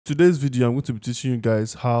Today's video, I'm going to be teaching you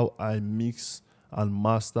guys how I mix and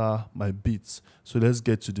master my beats. So let's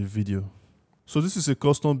get to the video. So this is a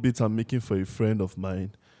custom beat I'm making for a friend of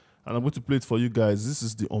mine, and I'm going to play it for you guys. This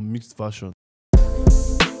is the unmixed version.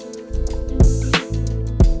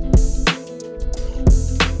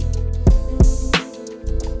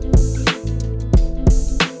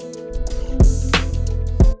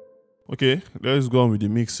 Okay, let's go on with the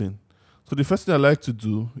mixing. So the first thing I like to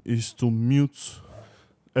do is to mute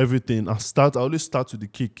everything and I always start with the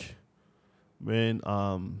kick when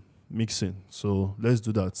I'm mixing. So let's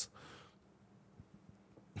do that.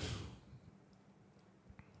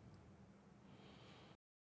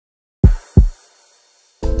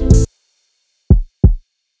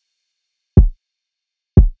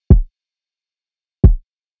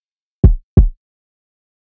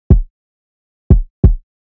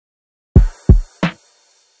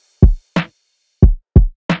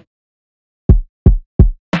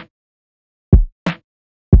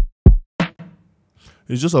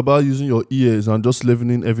 It's just about using your ears and just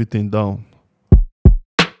leveling everything down.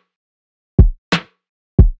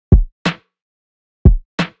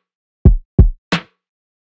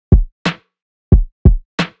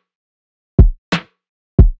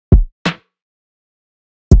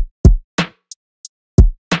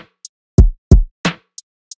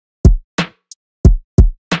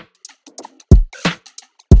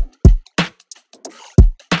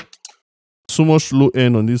 So much low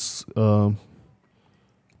end on this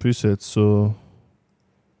preset, so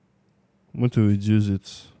I'm going to reduce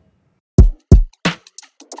it.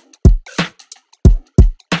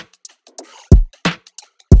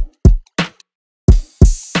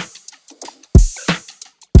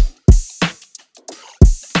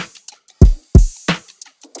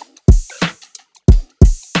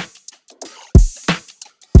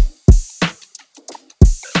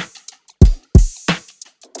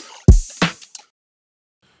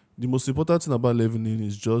 The most important thing about leveling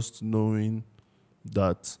is just knowing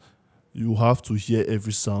that you have to hear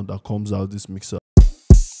every sound that comes out this mixer.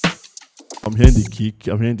 I'm hearing the kick,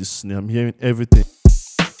 I'm hearing the snare, I'm hearing everything.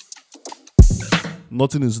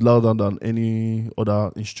 Nothing is louder than any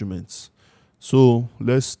other instruments. So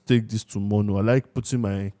let's take this to mono. I like putting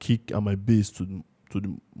my kick and my bass to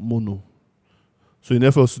the mono. So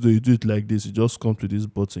in FL Studio, you do it like this. You just come to this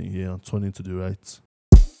button here and turn it to the right.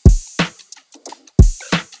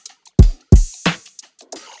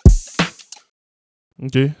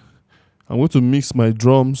 Okay, I'm going to mix my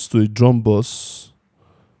drums to a drum bus.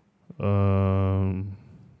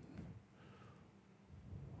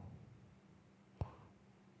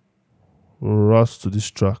 Ras to this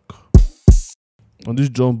track. On this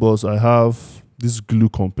drum bus, I have this glue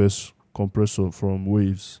compressor from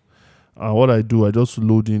Waves. And what I do, I just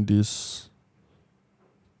load in this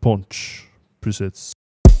punch presets.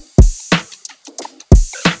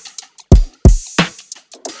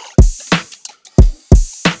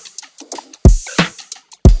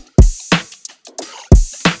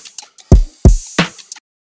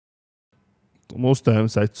 Most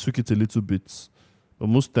times I tweak it a little bit, but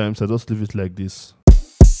most times I just leave it like this.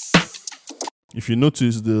 If you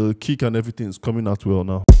notice, the kick and everything is coming out well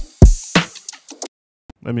now.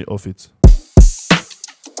 Let me off it.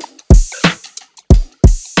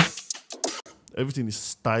 Everything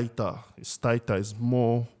is tighter. It's tighter. It's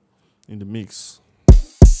more in the mix.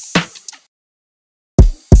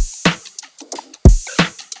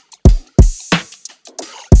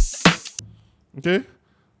 Okay.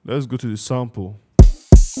 Let's go to the sample.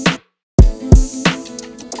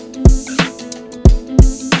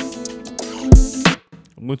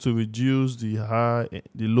 I'm going to reduce the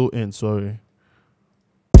low end, sorry.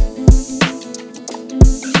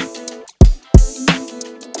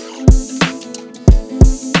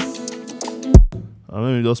 And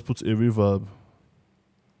then we just put a reverb.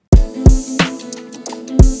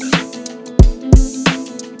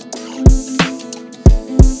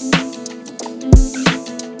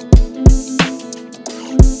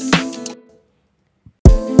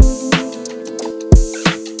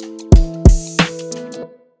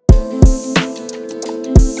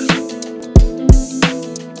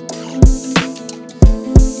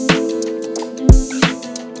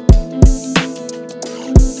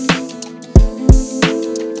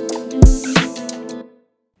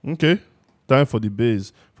 Okay, time for the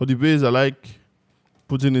bass. For the bass, I like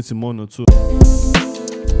putting it in mono too. I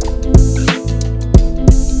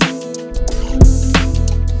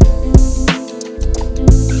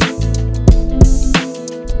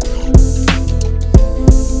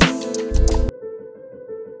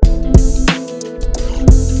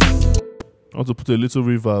want to put a little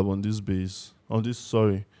reverb on this bass. On this,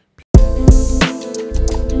 sorry.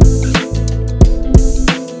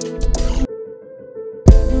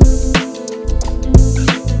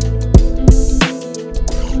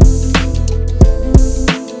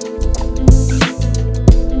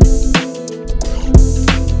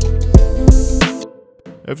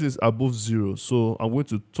 everything is above 0. So I'm going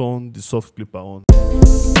to turn the soft clipper on.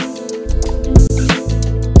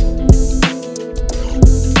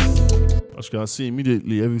 As you can see,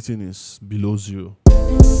 immediately everything is below 0.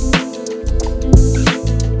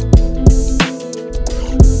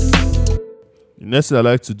 The next thing I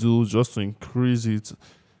like to do is just to increase it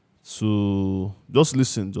to, just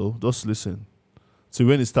listen though, just listen. So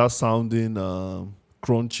when it starts sounding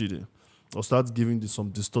crunchy, then, or start giving some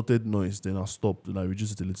distorted noise, then I'll stop, then I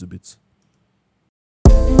reduce it a little bit.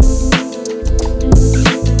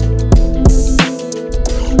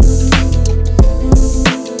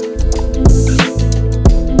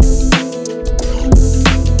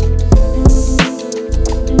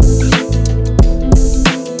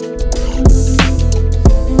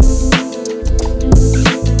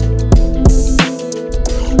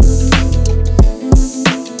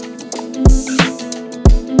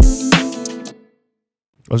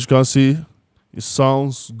 As you can see, it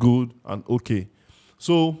sounds good and okay.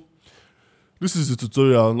 So this is the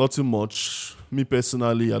tutorial, nothing much. Me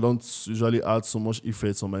personally, I don't usually add so much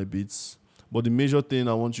effects on my beats. But the major thing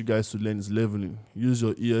I want you guys to learn is leveling. Use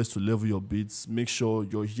your ears to level your beats. Make sure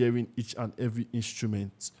you're hearing each and every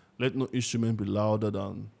instrument. Let no instrument be louder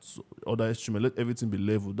than other instrument. Let everything be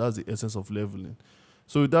level. That's the essence of leveling.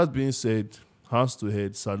 So with that being said, hands to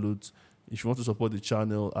head, salute. If you want to support the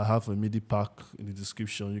channel, I have a MIDI pack in the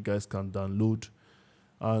description. You guys can download.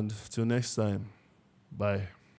 And till next time, bye.